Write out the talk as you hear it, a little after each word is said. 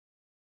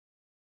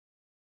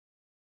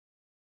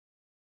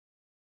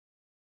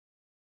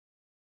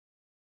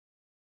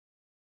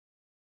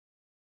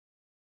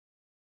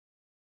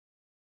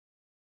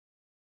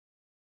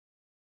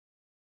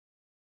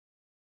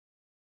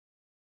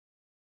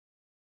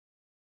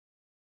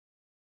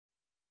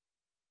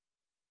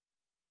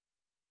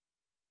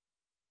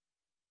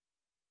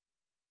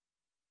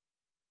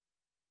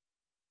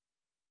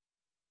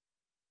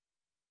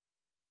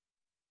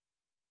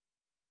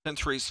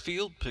10th race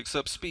field picks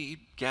up speed,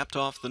 gapped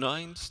off the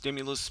 9,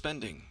 stimulus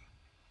spending.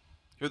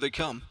 Here they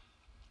come.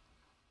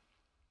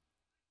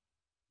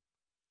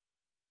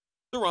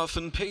 They're off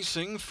and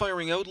pacing,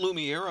 firing out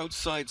Lumiere,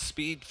 outside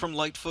speed from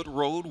Lightfoot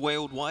Road, way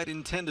out wide,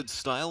 intended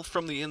style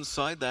from the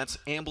inside. That's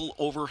Amble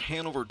over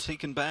Hanover,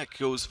 taken back,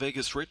 goes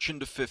Vegas Rich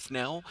into 5th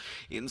now.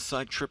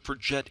 Inside trip for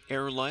Jet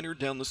Airliner,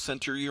 down the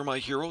center, You're My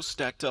Hero,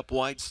 stacked up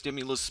wide,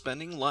 stimulus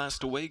spending.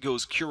 Last away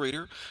goes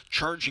Curator,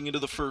 charging into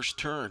the first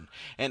turn.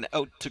 And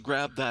out to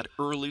grab that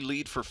early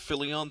lead for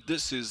Filion,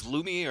 this is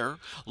Lumiere.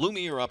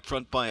 Lumiere up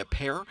front by a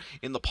pair.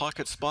 In the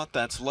pocket spot,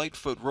 that's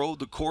Lightfoot Road.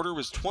 The quarter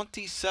is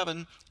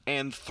 27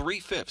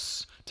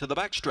 3/5 to the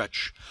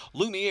backstretch.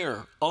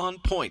 Lumiere on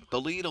point, the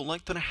lead a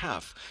length and a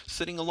half.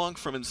 Sitting along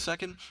from in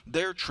second,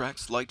 there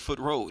tracks Lightfoot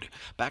Road.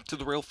 Back to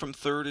the rail from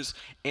third is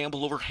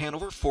Amble over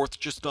Hanover, 4th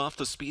just off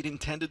the speed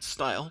intended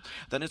style.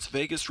 Then it's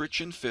Vegas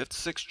Rich in 5th,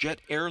 6th Jet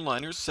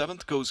Airliner,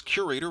 7th goes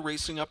Curator,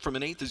 racing up from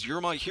an 8th is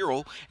You're My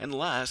Hero, and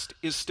last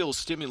is still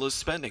Stimulus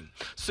Spending.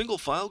 Single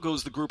file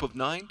goes the group of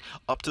 9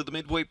 up to the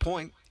midway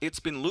point. It's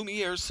been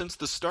Lumiere since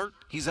the start.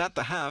 He's at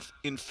the half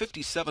in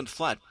 57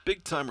 flat.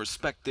 Big time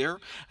respect there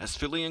as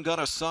Filion got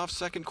a soft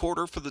second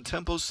quarter for the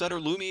tempo setter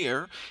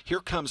Lumiere. Here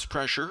comes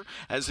pressure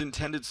as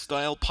intended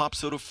style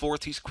pops out of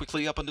 4th. He's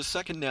quickly up into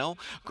 2nd now.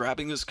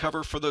 Grabbing his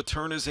cover for the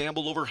turn is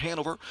Amble over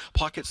Hanover.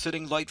 Pocket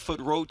sitting Lightfoot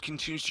Road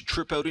continues to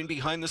trip out in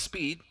behind the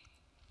speed.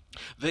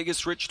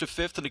 Vegas Rich to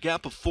 5th and a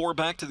gap of 4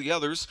 back to the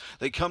others.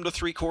 They come to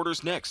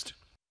 3/4 next.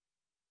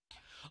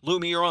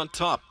 Lumiere on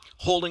top,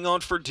 holding on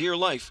for dear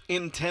life.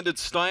 Intended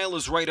style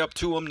is right up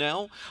to him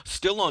now.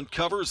 Still on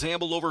cover is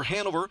Amble over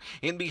Hanover.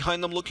 In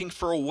behind them looking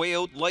for a way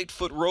out.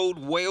 Lightfoot Road,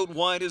 way out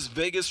wide is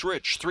Vegas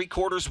Rich.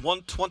 3/4,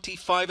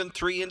 125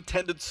 3.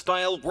 Intended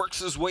style works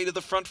his way to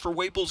the front for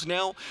Waples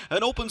now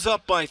and opens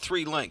up by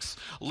 3 lengths.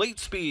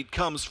 Late speed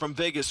comes from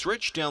Vegas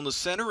Rich down the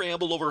center.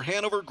 Amble over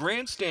Hanover.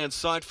 Grandstand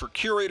side for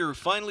Curator, who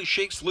finally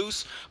shakes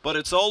loose, but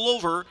it's all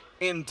over.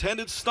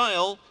 Intended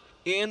style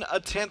in a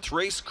 10th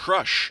race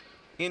crush.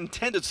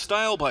 Intended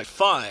style by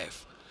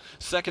 5.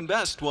 Second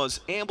best was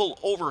Amble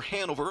over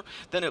Hanover.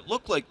 Then it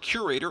looked like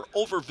Curator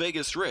over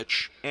Vegas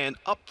Rich. And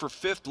up for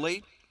 5th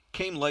late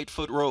came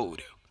Lightfoot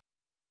Road.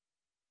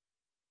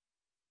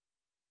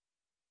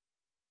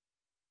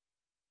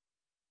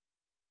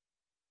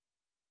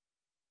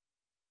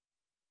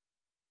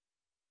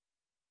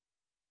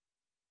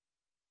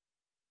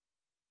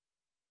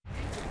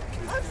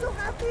 I'm so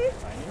happy.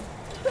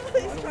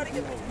 He's trying to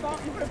get the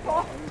mountain rip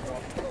off.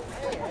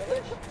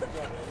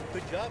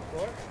 Good job,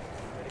 Cor.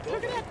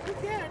 Look at that.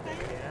 Good dad,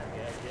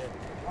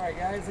 Yeah. All right,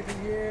 guys, look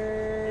in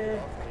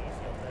here.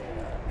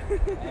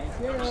 Thank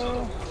you.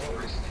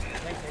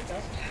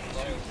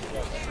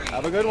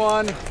 Have a good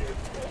one. An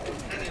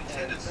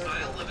intended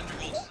style of